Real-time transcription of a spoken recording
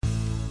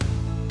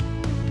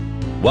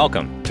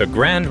Welcome to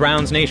Grand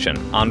Rounds Nation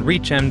on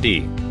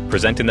ReachMD,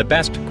 presenting the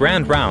best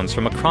Grand Rounds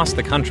from across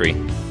the country.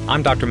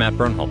 I'm Dr. Matt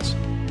Bernholtz.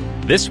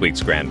 This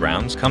week's Grand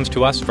Rounds comes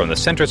to us from the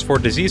Centers for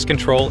Disease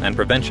Control and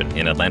Prevention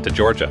in Atlanta,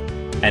 Georgia,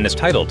 and is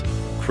titled,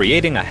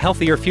 Creating a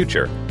Healthier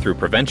Future Through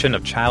Prevention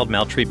of Child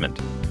Maltreatment.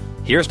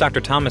 Here's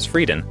Dr. Thomas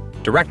Frieden,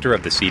 Director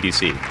of the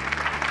CDC.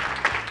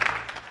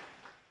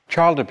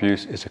 Child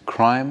abuse is a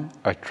crime,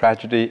 a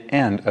tragedy,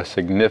 and a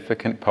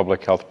significant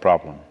public health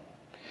problem.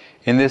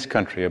 In this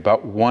country,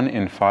 about 1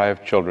 in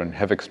 5 children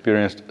have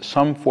experienced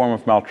some form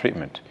of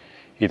maltreatment,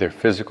 either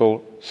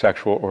physical,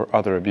 sexual, or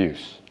other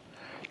abuse.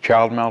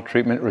 Child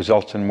maltreatment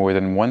results in more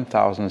than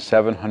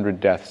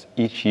 1,700 deaths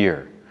each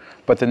year,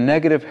 but the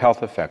negative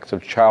health effects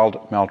of child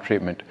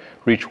maltreatment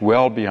reach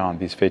well beyond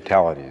these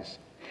fatalities.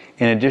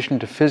 In addition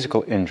to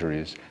physical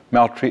injuries,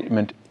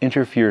 maltreatment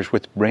interferes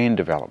with brain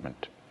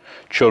development.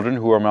 Children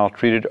who are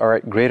maltreated are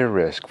at greater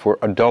risk for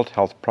adult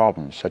health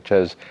problems such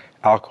as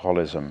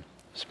alcoholism,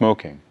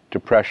 smoking,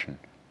 depression,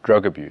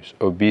 drug abuse,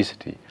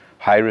 obesity,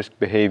 high-risk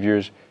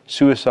behaviors,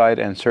 suicide,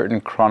 and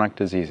certain chronic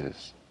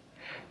diseases.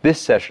 This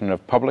session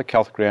of Public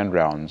Health Grand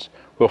Rounds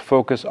will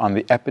focus on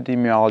the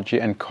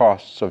epidemiology and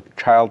costs of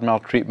child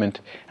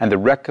maltreatment and the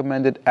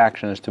recommended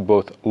actions to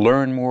both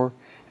learn more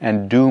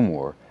and do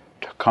more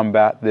to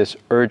combat this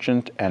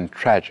urgent and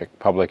tragic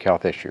public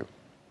health issue.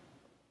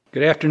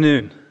 Good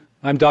afternoon.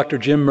 I'm Dr.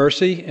 Jim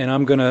Mercy, and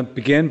I'm going to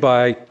begin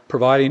by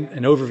providing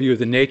an overview of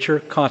the nature,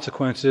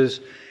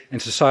 consequences,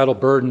 and societal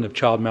burden of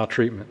child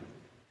maltreatment.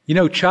 You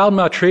know, child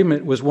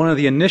maltreatment was one of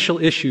the initial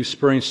issues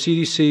spurring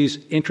CDC's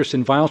interest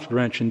in violence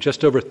prevention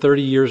just over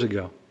 30 years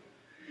ago.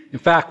 In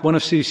fact, one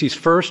of CDC's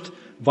first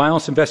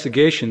violence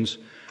investigations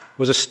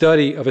was a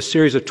study of a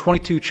series of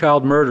 22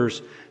 child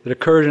murders that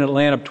occurred in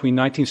Atlanta between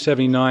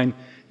 1979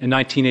 and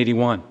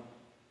 1981.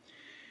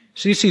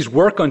 CDC's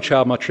work on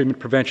child maltreatment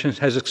prevention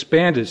has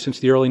expanded since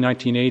the early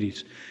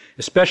 1980s,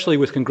 especially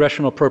with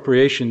congressional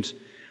appropriations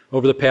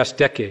over the past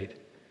decade.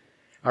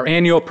 Our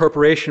annual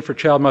appropriation for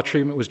child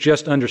maltreatment was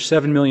just under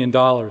 $7 million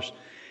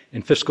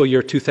in fiscal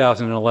year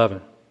 2011.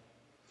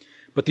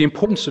 But the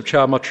importance of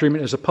child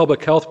maltreatment as a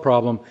public health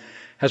problem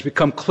has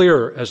become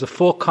clearer as the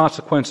full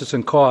consequences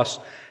and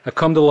costs have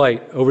come to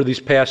light over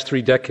these past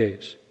 3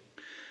 decades.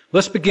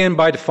 Let's begin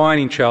by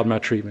defining child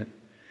maltreatment.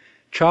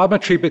 Child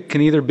maltreatment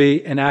can either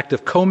be an act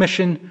of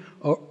commission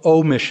or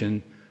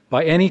omission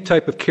by any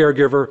type of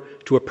caregiver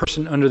to a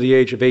person under the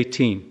age of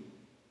 18.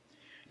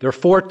 There are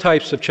 4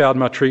 types of child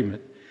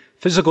maltreatment: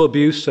 physical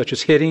abuse, such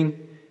as hitting,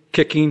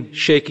 kicking,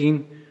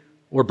 shaking,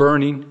 or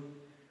burning;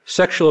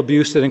 sexual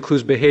abuse that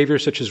includes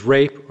behaviors such as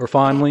rape or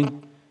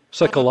fondling;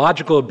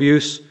 psychological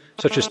abuse,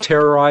 such as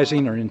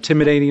terrorizing or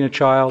intimidating a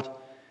child;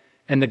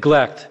 and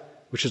neglect,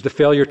 which is the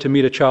failure to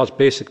meet a child's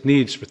basic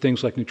needs for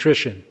things like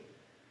nutrition,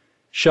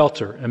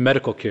 shelter, and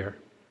medical care.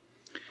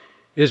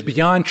 It is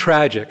beyond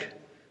tragic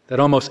that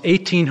almost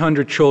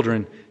 1,800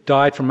 children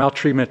died from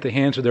maltreatment at the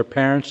hands of their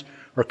parents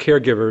or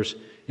caregivers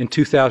in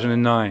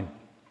 2009.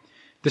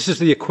 This is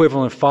the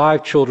equivalent of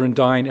 5 children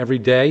dying every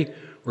day,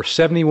 or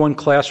 71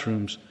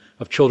 classrooms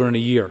of children a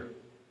year.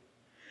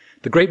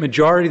 The great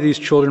majority of these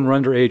children were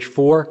under age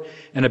 4,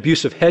 and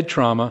abusive head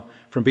trauma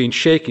from being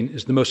shaken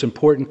is the most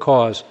important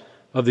cause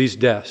of these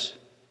deaths.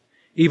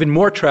 Even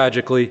more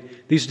tragically,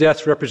 these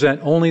deaths represent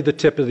only the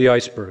tip of the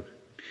iceberg.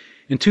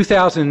 In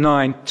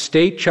 2009,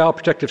 state child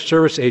protective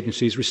service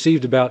agencies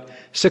received about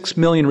 6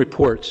 million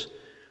reports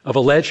of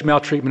alleged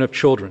maltreatment of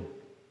children.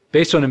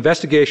 Based on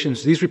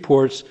investigations, these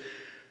reports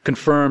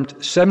confirmed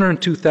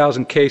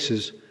 702,000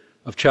 cases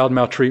of child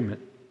maltreatment.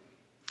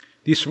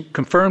 These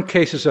confirmed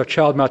cases of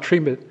child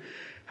maltreatment,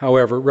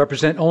 however,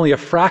 represent only a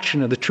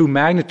fraction of the true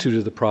magnitude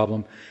of the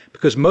problem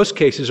because most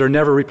cases are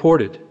never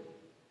reported.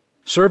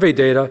 Survey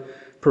data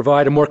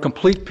provide a more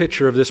complete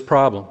picture of this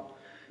problem.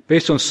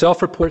 Based on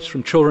self-reports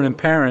from children and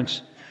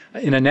parents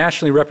in a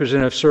nationally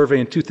representative survey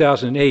in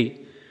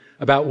 2008,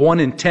 about 1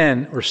 in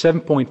 10, or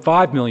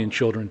 7.5 million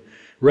children,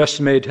 were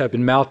estimated to have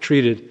been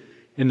maltreated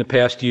in the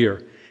past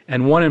year,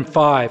 and 1 in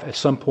 5 at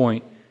some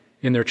point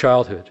in their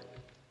childhood.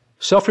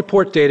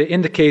 Self-report data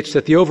indicates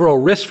that the overall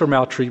risk for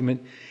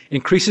maltreatment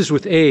increases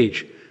with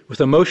age,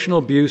 with emotional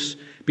abuse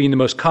being the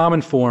most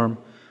common form,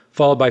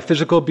 followed by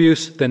physical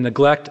abuse, then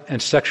neglect,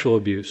 and sexual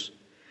abuse.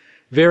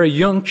 Very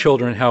young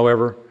children,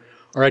 however,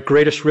 are at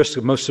greatest risk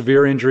of most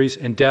severe injuries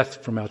and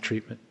death from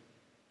maltreatment.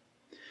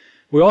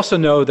 We also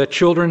know that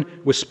children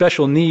with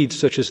special needs,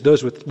 such as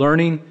those with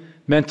learning,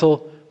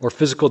 mental, or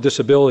physical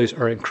disabilities,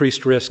 are at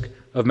increased risk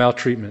of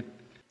maltreatment.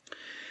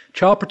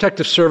 Child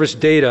Protective Service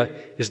data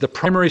is the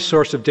primary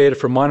source of data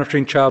for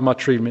monitoring child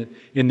maltreatment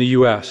in the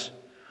U.S.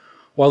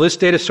 While this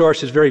data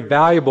source is very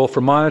valuable for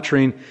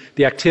monitoring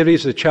the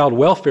activities of the child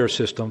welfare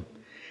system,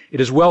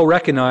 it is well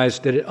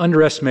recognized that it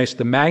underestimates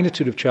the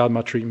magnitude of child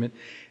maltreatment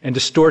and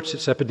distorts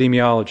its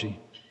epidemiology.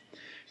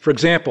 For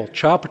example,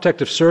 Child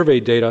Protective Survey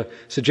data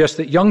suggests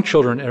that young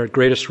children are at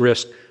greatest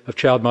risk of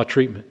child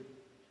maltreatment,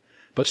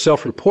 but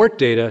self-report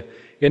data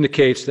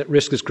indicates that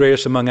risk is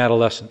greatest among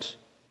adolescents.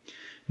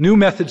 New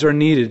methods are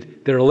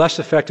needed that are less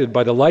affected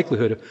by the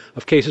likelihood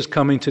of cases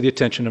coming to the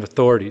attention of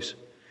authorities.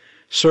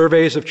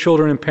 Surveys of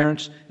children and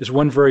parents is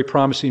one very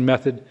promising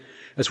method,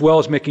 as well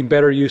as making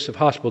better use of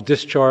hospital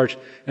discharge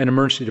and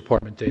emergency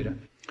department data.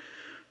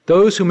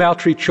 Those who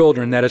maltreat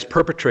children, that is,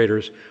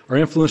 perpetrators, are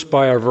influenced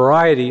by a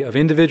variety of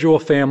individual,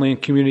 family, and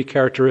community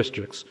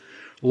characteristics,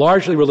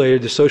 largely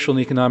related to social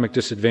and economic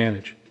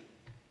disadvantage.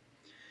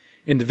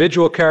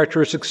 Individual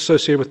characteristics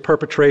associated with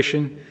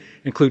perpetration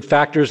include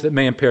factors that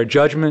may impair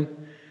judgment,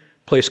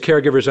 place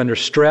caregivers under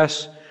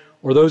stress,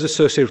 or those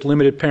associated with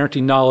limited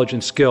parenting knowledge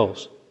and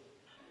skills.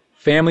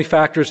 Family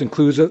factors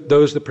include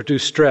those that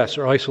produce stress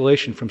or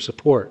isolation from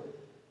support.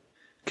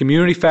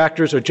 Community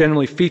factors are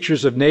generally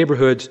features of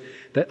neighborhoods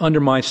that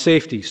undermine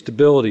safety,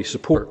 stability,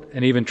 support,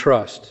 and even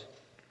trust.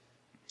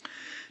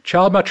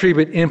 Child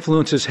maltreatment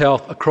influences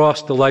health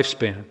across the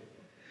lifespan.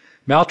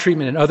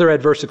 Maltreatment and other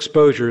adverse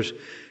exposures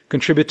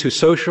contribute to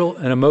social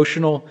and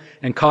emotional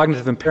and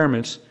cognitive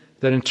impairments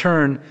that in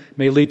turn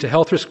may lead to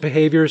health risk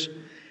behaviors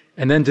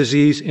and then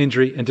disease,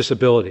 injury, and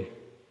disability.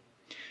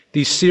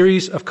 These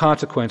series of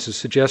consequences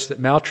suggest that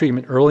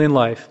maltreatment early in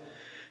life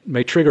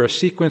may trigger a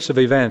sequence of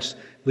events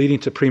leading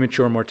to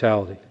premature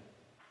mortality.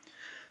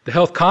 The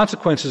health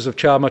consequences of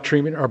child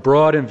maltreatment are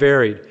broad and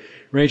varied,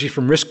 ranging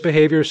from risk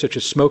behaviors such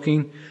as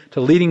smoking to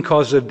leading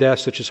causes of death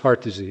such as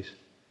heart disease.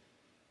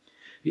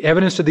 The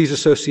evidence of these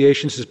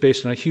associations is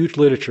based on a huge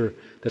literature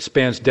that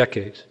spans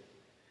decades.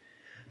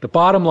 The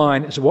bottom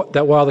line is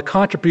that while the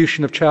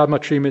contribution of child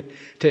maltreatment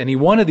to any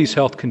one of these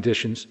health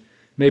conditions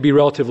may be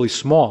relatively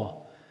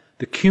small,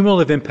 the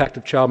cumulative impact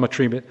of child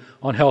maltreatment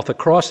on health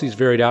across these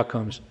varied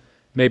outcomes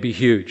may be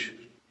huge.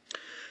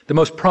 The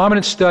most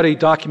prominent study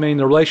documenting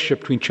the relationship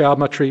between child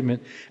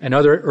maltreatment and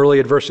other early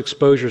adverse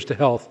exposures to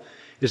health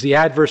is the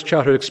Adverse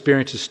Childhood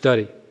Experiences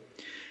Study.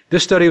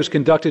 This study was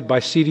conducted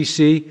by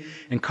CDC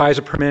and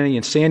Kaiser Permanente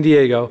in San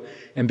Diego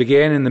and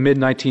began in the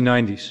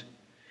mid-1990s.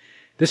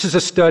 This is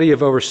a study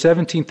of over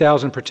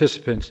 17,000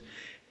 participants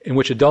in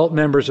which adult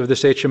members of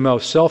this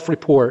HMO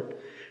self-report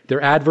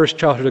their adverse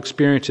childhood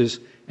experiences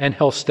and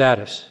health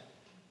status.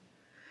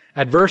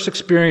 Adverse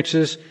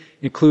experiences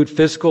include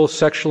physical,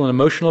 sexual, and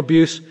emotional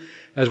abuse,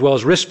 as well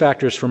as risk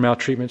factors for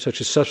maltreatment such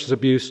as substance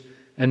abuse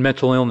and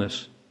mental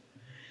illness.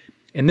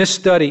 In this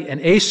study, an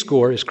ACE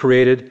score is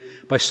created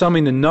by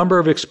summing the number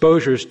of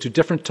exposures to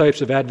different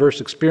types of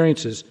adverse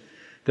experiences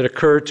that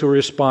occurred to a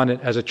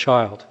respondent as a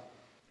child.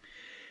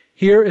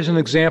 Here is an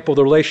example of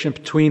the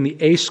relationship between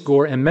the ACE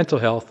score and mental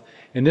health,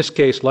 in this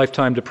case,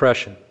 lifetime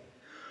depression.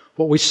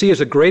 What we see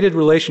is a graded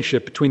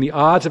relationship between the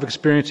odds of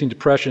experiencing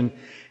depression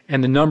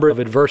and the number of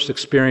adverse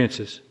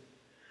experiences.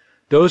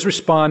 Those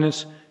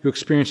respondents who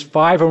experienced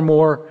 5 or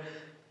more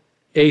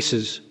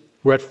ACEs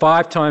were at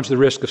 5 times the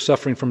risk of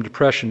suffering from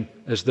depression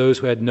as those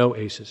who had no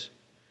ACEs.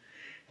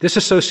 This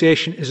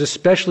association is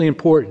especially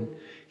important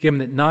given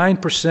that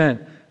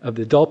 9% of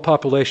the adult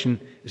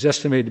population is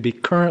estimated to be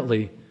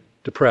currently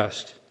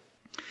depressed.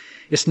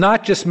 It's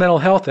not just mental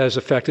health that is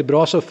affected, but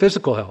also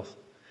physical health.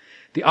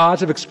 The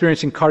odds of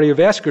experiencing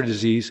cardiovascular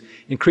disease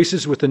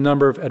increases with the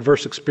number of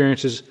adverse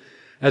experiences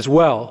as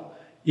well,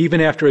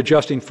 even after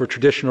adjusting for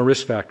traditional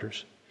risk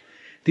factors.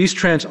 These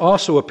trends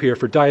also appear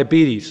for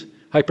diabetes,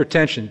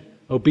 hypertension,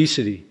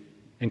 obesity,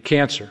 and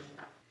cancer.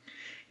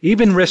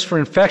 Even risks for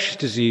infectious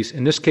disease,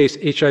 in this case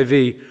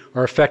HIV,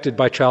 are affected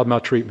by child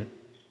maltreatment.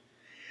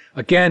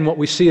 Again, what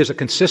we see is a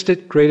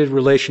consistent graded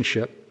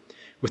relationship,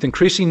 with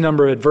increasing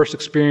number of adverse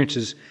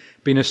experiences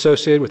being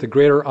associated with the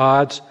greater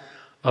odds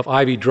of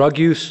IV drug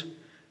use,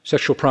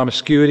 sexual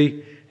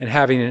promiscuity, and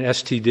having an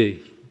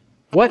STD.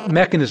 What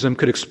mechanism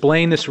could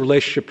explain this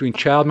relationship between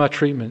child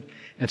maltreatment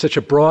and such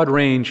a broad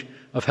range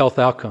of health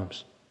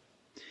outcomes?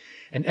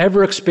 An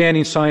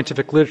ever-expanding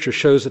scientific literature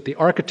shows that the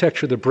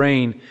architecture of the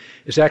brain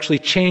is actually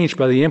changed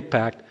by the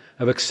impact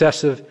of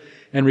excessive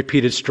and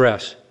repeated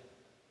stress.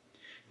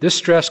 This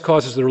stress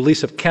causes the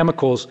release of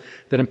chemicals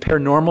that impair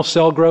normal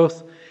cell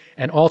growth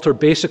and alter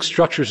basic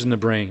structures in the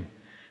brain,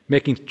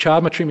 making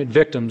child maltreatment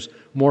victims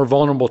more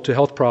vulnerable to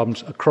health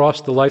problems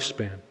across the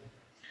lifespan.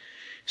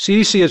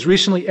 CDC has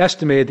recently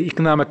estimated the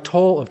economic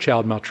toll of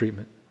child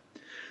maltreatment.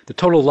 The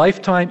total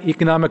lifetime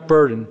economic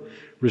burden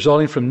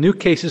resulting from new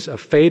cases of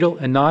fatal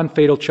and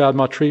non-fatal child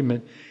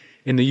maltreatment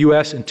in the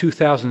U.S. in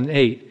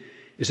 2008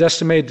 is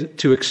estimated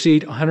to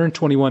exceed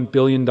 $121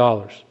 billion.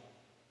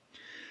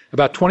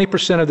 About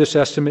 20% of this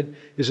estimate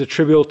is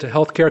attributable to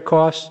healthcare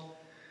costs,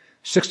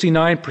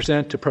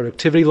 69% to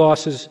productivity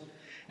losses,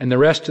 and the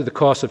rest to the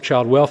cost of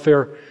child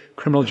welfare,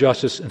 criminal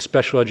justice, and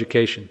special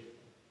education.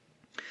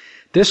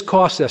 This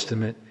cost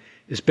estimate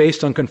is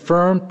based on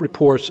confirmed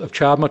reports of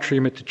child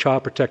maltreatment to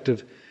Child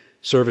Protective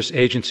Service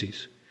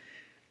agencies.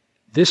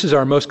 This is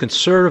our most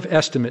conservative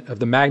estimate of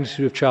the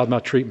magnitude of child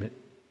maltreatment.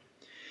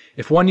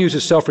 If one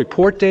uses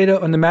self-report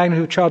data on the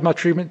magnitude of child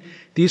maltreatment,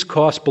 these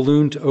costs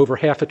balloon to over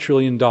 $500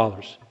 billion.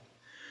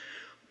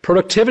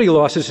 Productivity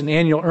losses in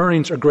annual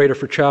earnings are greater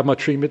for child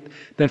maltreatment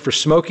than for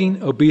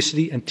smoking,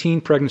 obesity, and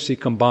teen pregnancy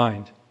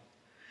combined.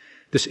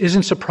 This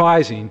isn't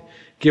surprising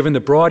given the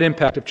broad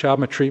impact of child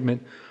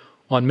maltreatment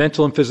on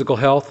mental and physical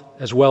health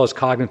as well as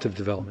cognitive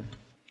development.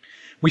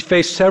 We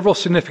face several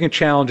significant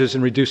challenges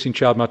in reducing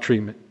child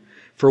maltreatment.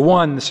 For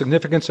one, the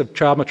significance of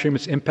child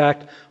maltreatment's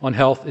impact on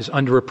health is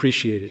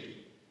underappreciated.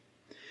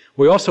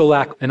 We also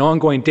lack an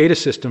ongoing data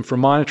system for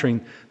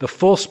monitoring the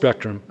full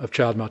spectrum of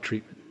child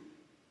maltreatment.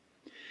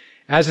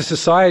 As a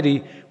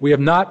society, we have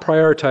not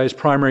prioritized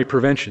primary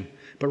prevention,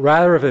 but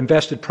rather have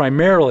invested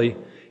primarily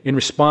in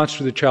response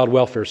to the child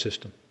welfare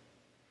system.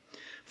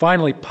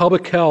 Finally,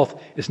 public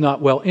health is not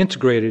well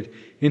integrated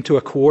into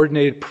a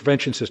coordinated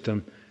prevention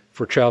system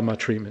for child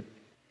maltreatment.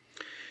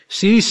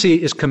 CDC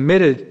is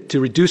committed to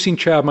reducing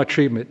child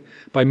maltreatment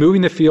by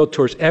moving the field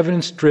towards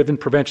evidence-driven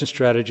prevention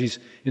strategies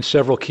in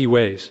several key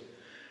ways.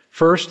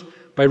 First,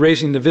 by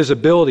raising the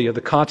visibility of the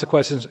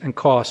consequences and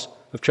costs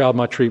of child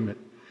maltreatment.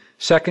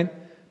 Second,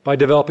 by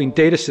developing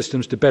data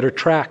systems to better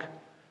track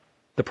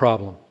the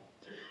problem.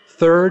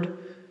 Third,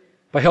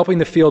 by helping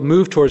the field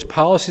move towards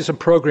policies and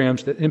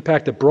programs that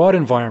impact the broad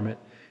environment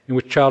in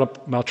which child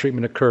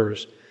maltreatment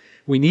occurs.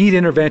 We need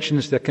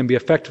interventions that can be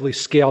effectively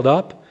scaled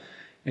up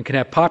and can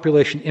have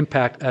population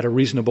impact at a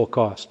reasonable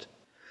cost.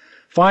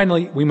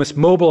 Finally, we must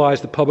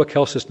mobilize the public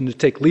health system to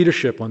take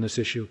leadership on this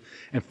issue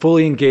and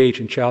fully engage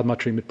in child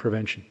maltreatment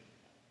prevention.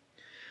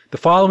 The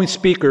following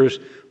speakers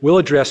will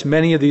address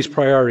many of these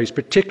priorities,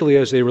 particularly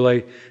as they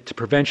relate to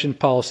prevention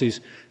policies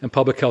and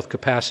public health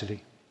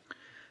capacity.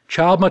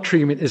 Child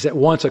maltreatment is at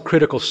once a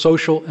critical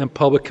social and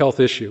public health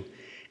issue.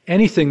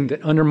 Anything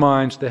that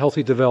undermines the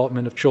healthy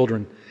development of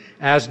children,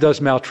 as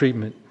does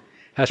maltreatment,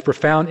 has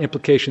profound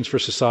implications for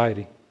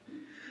society.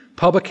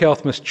 Public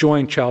health must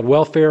join child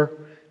welfare,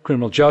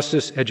 criminal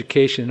justice,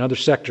 education, and other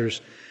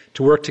sectors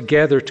to work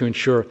together to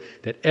ensure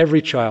that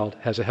every child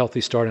has a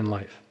healthy start in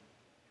life.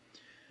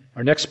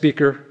 Our next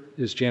speaker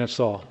is Janet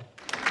Saul.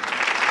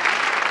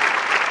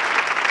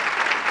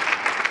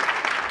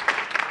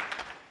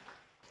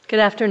 Good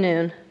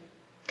afternoon.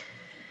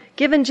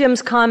 Given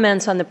Jim's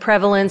comments on the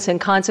prevalence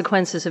and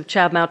consequences of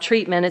child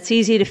maltreatment, it's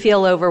easy to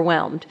feel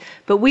overwhelmed,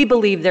 but we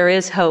believe there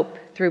is hope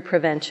through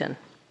prevention.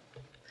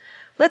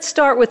 Let's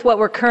start with what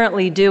we're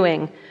currently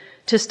doing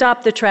to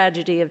stop the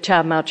tragedy of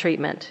child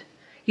maltreatment.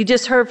 You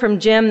just heard from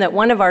Jim that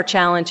one of our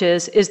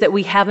challenges is that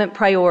we haven't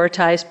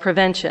prioritized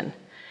prevention.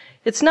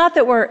 It's not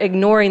that we're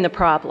ignoring the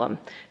problem.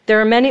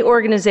 There are many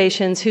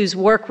organizations whose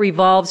work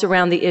revolves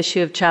around the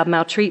issue of child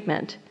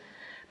maltreatment.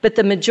 But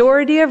the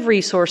majority of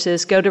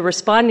resources go to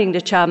responding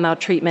to child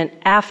maltreatment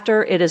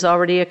after it has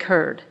already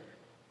occurred.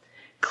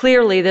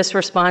 Clearly, this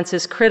response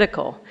is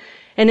critical.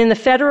 And in the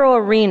federal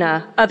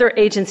arena, other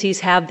agencies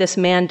have this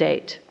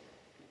mandate.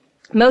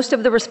 Most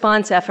of the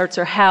response efforts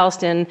are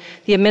housed in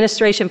the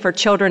Administration for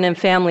Children and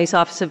Families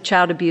Office of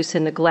Child Abuse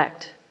and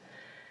Neglect.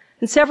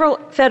 And several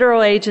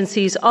federal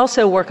agencies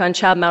also work on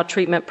child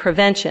maltreatment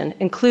prevention,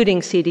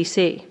 including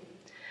CDC.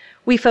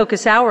 We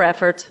focus our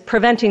efforts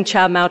preventing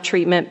child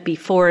maltreatment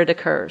before it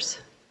occurs.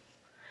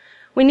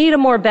 We need a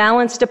more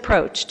balanced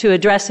approach to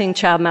addressing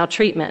child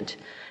maltreatment,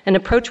 an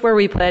approach where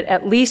we put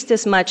at least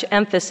as much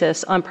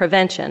emphasis on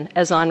prevention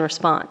as on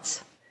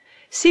response.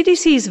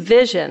 CDC's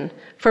vision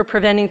for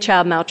preventing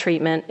child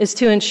maltreatment is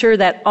to ensure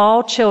that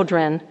all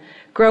children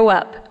grow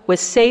up with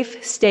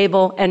safe,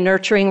 stable, and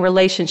nurturing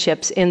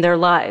relationships in their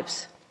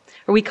lives,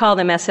 or we call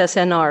them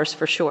SSNRs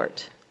for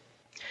short.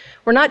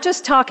 We're not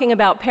just talking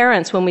about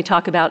parents when we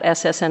talk about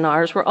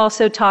SSNRs, we're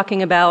also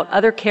talking about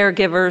other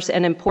caregivers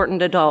and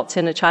important adults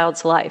in a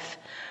child's life.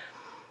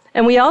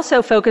 And we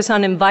also focus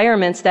on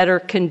environments that are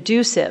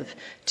conducive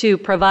to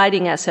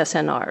providing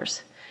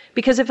SSNRs.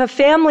 Because if a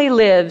family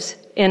lives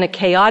in a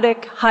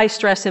chaotic,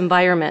 high-stress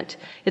environment,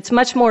 it's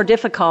much more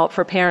difficult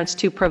for parents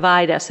to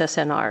provide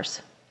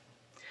SSNRs.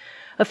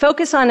 A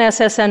focus on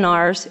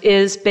SSNRs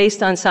is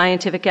based on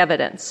scientific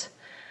evidence.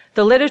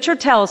 The literature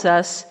tells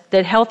us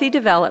that healthy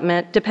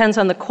development depends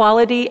on the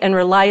quality and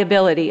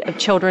reliability of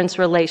children's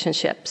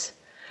relationships.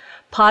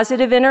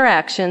 Positive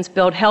interactions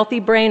build healthy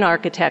brain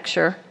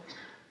architecture,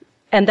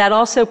 and that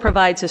also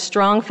provides a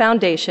strong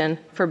foundation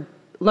for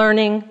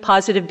learning,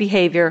 positive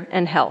behavior,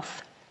 and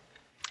health.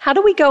 How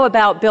do we go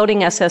about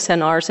building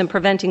SSNRs and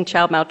preventing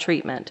child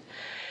maltreatment?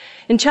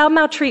 In child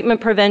maltreatment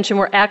prevention,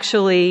 we're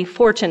actually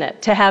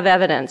fortunate to have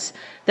evidence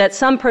that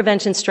some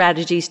prevention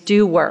strategies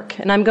do work,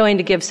 and I'm going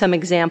to give some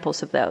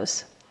examples of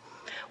those.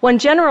 One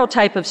general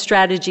type of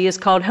strategy is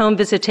called home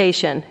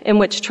visitation, in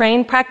which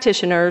trained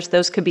practitioners,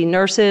 those could be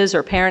nurses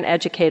or parent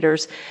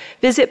educators,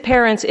 visit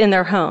parents in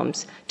their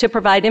homes to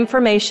provide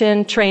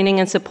information,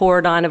 training, and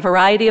support on a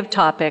variety of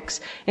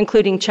topics,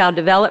 including child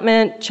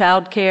development,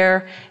 child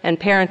care, and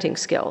parenting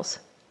skills.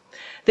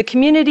 The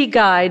community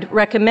guide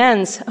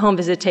recommends home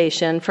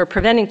visitation for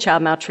preventing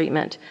child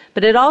maltreatment,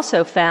 but it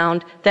also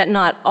found that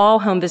not all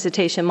home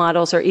visitation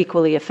models are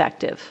equally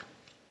effective.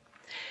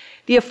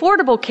 The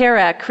Affordable Care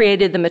Act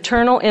created the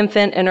Maternal,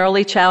 Infant, and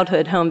Early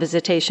Childhood Home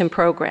Visitation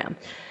Program.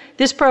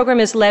 This program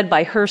is led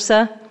by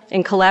HRSA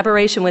in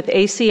collaboration with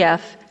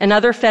ACF and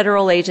other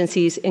federal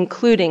agencies,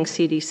 including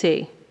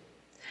CDC.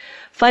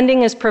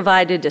 Funding is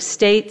provided to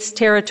states,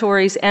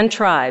 territories, and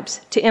tribes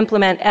to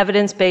implement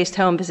evidence-based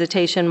home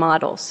visitation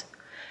models.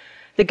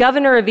 The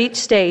governor of each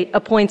state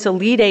appoints a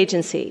lead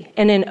agency,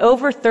 and in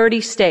over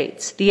 30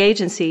 states, the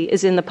agency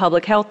is in the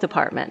public health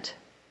department.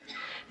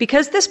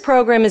 Because this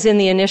program is in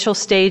the initial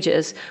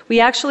stages,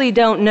 we actually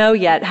don't know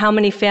yet how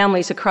many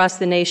families across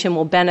the nation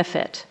will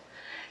benefit.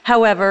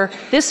 However,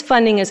 this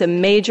funding is a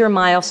major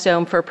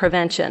milestone for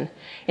prevention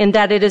in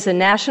that it is a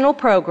national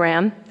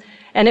program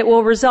and it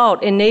will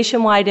result in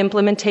nationwide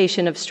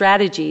implementation of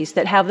strategies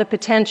that have the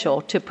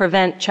potential to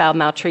prevent child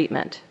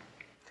maltreatment.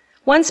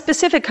 One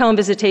specific home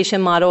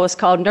visitation model is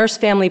called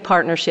Nurse-Family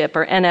Partnership,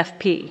 or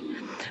NFP.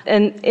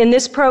 And in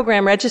this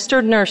program,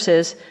 registered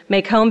nurses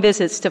make home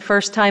visits to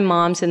first-time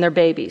moms and their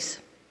babies.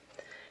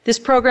 This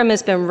program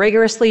has been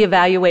rigorously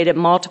evaluated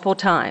multiple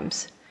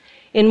times.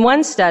 In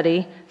one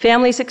study,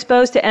 families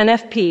exposed to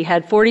NFP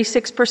had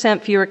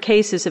 46% fewer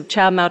cases of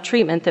child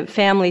maltreatment than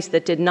families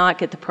that did not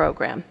get the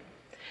program.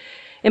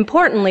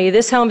 Importantly,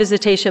 this home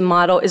visitation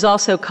model is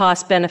also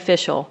cost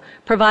beneficial,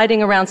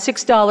 providing around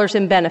 $6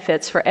 in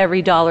benefits for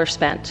every dollar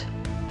spent.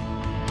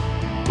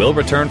 We'll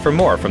return for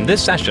more from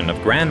this session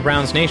of Grand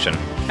Rounds Nation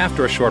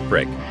after a short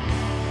break.